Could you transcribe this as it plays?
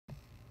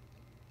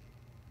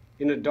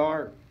in a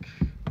dark,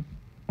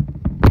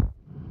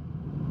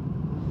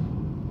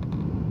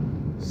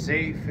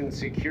 safe and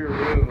secure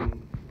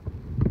room,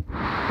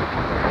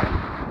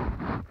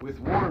 with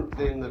warmth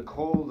in the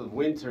cold of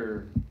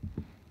winter,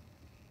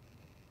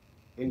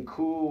 in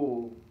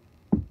cool,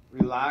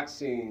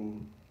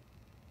 relaxing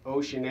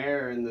ocean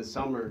air in the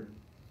summer,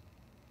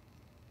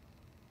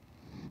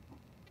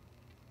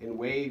 in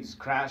waves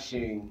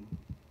crashing,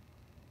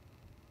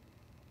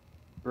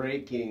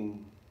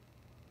 breaking,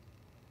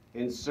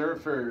 in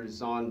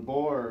surfers on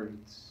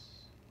boards,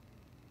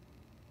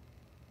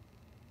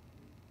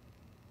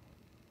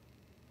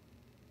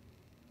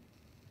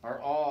 are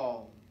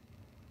all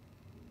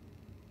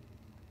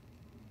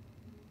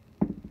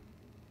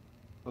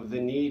of the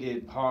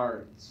needed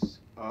parts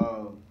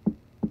of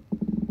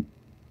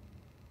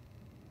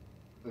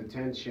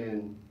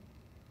attention,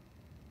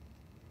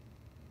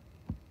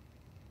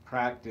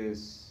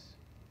 practice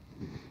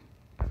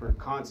for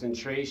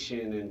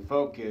concentration and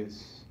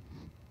focus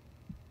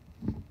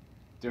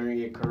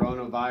during a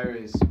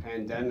coronavirus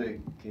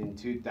pandemic in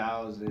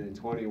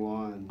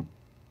 2021.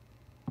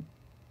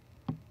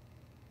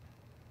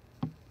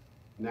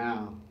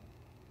 Now,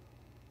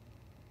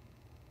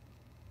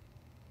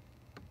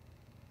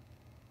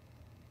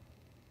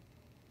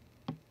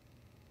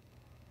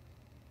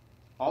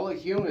 all a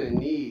human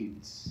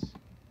needs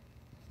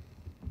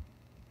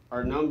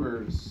are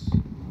numbers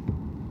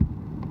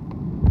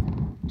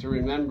to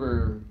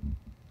remember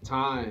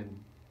time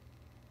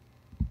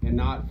and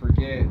not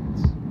forget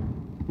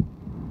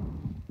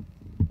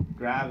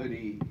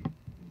gravity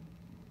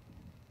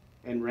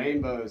and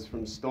rainbows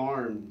from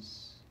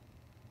storms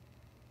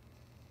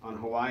on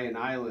Hawaiian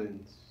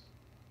Islands.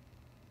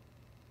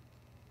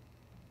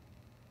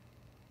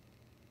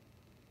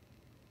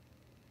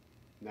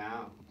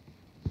 Now,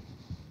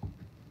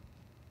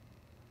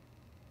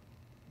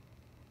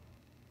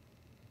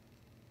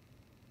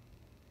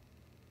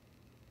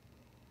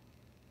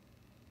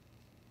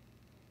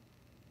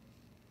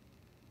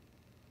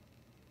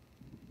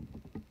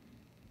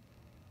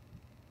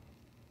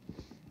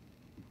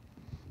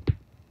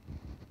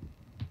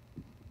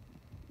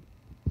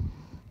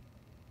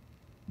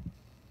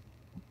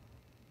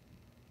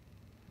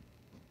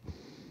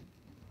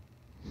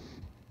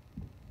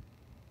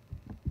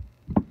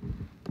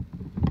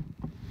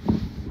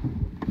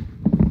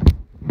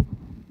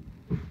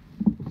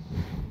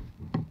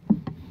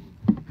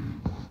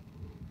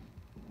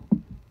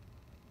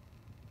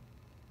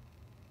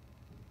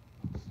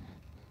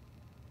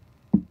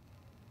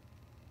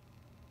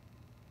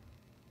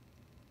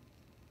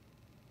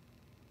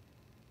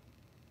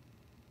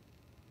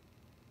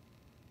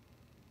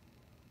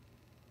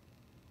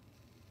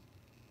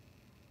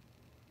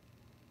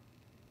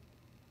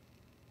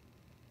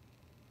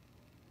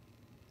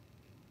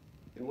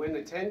 and when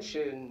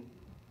attention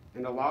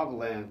and a lava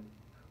lamp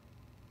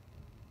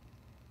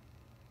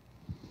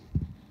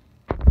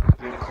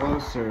get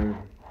closer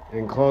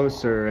and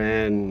closer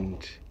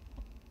and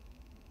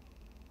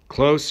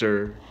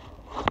closer,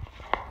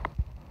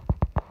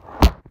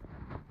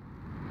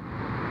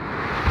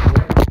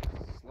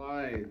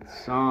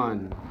 slides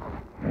on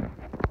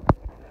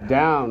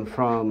down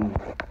from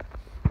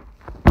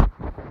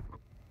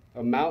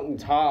a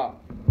mountaintop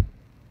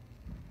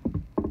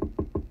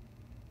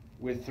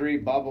with 3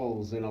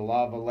 bubbles in a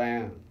lava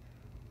lamp.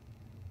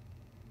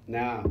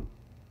 Now,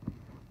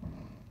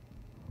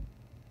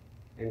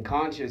 and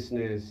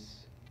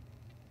consciousness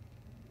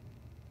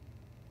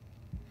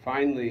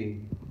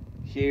finally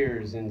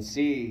hears and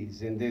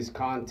sees in this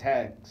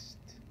context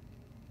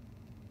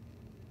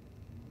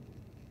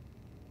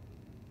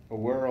a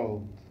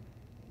world,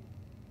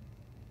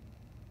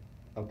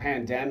 a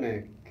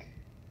pandemic,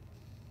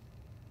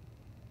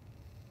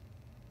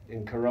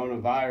 and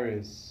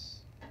coronavirus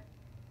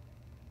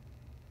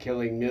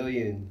killing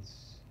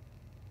millions,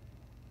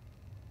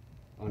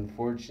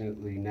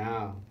 unfortunately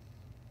now.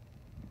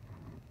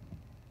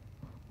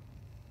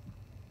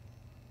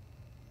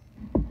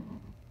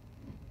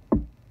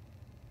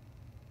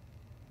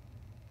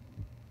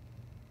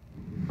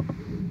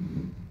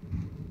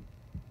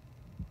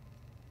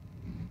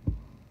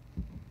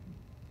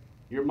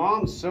 Your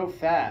mom's so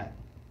fat.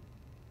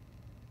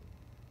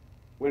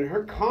 When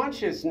her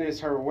consciousness,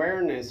 her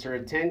awareness, her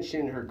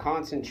attention, her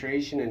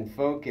concentration and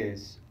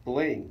focus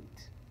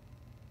blinked,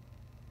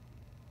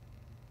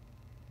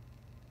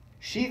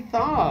 she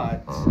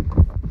thought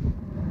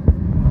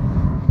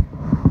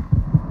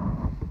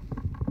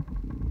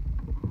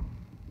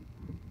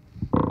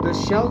the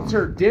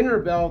shelter dinner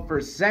bell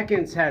for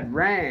seconds had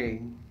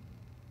rang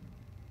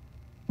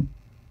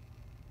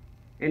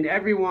and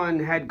everyone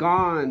had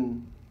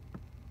gone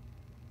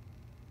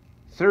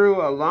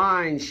through a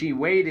line. She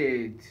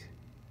waited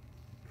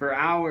for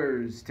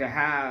hours to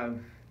have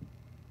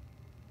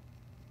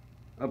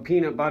a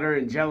peanut butter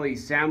and jelly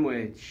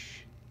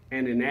sandwich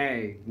and an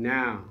egg.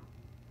 Now,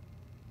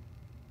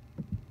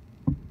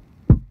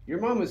 your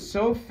mom was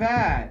so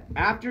fat,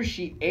 after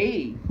she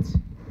ate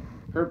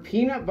her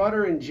peanut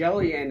butter and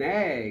jelly and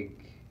egg,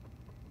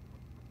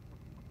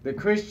 the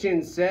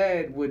Christian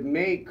said would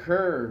make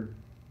her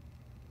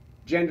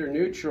gender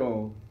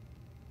neutral.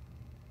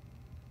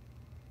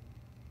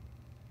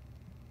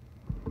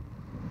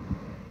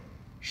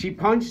 She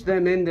punched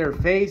them in their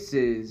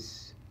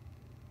faces,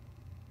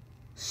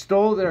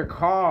 stole their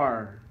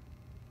car,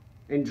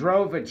 and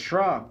drove a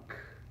truck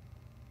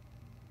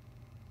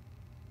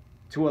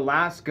to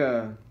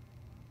Alaska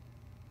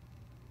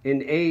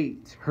and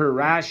ate her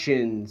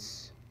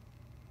rations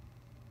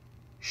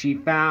she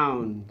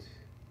found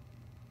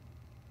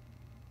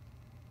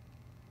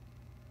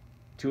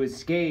to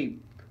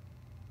escape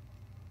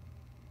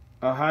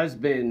a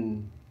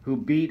husband who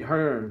beat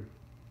her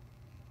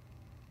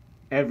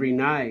every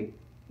night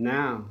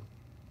now.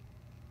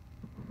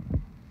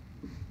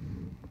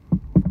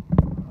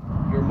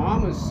 Your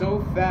mom is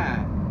so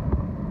fat.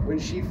 When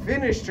she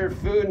finished her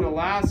food in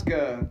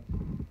Alaska,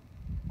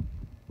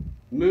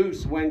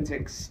 moose went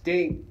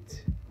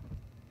extinct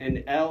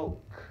and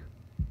elk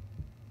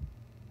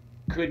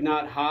could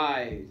not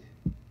hide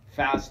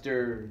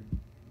faster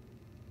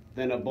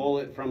than a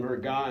bullet from her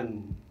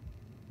gun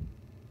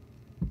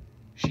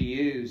she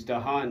used to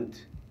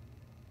hunt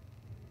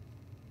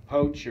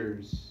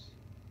poachers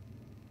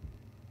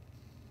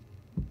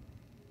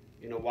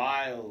in a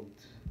wild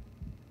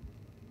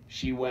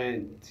she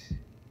went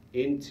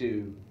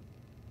into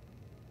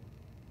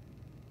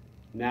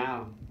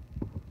now.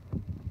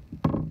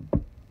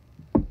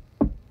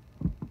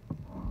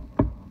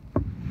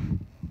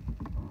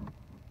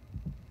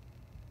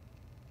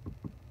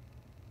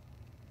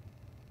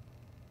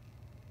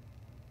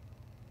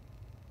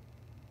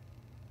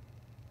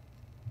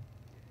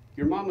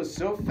 Your mom was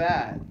so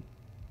fat.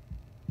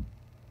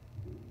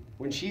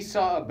 When she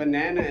saw a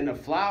banana and a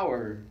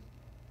flower,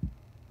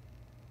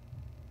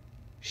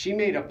 she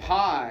made a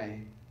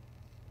pie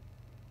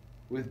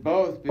with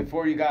both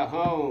before you got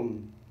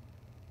home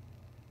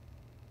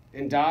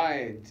and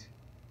died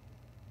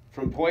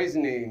from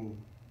poisoning,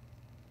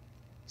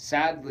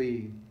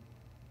 sadly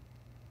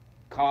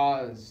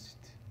caused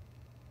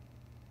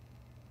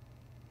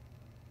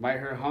by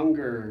her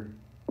hunger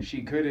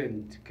she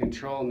couldn't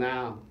control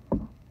now.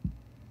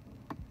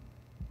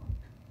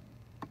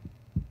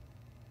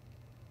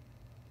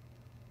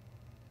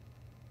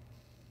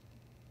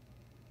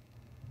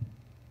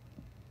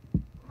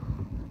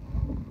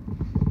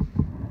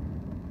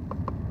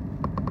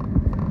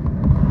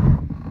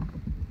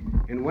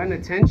 And when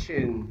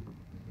attention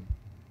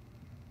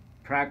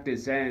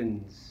practice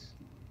ends,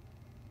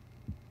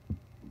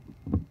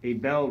 a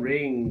bell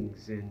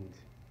rings and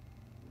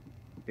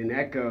an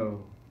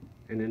echo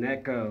and an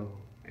echo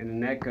and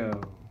an echo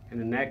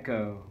and an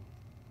echo.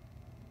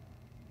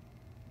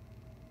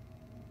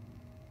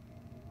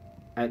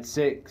 At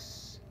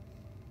 6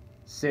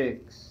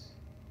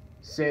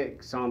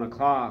 on a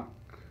clock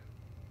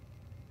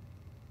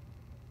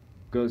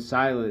goes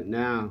silent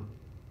now.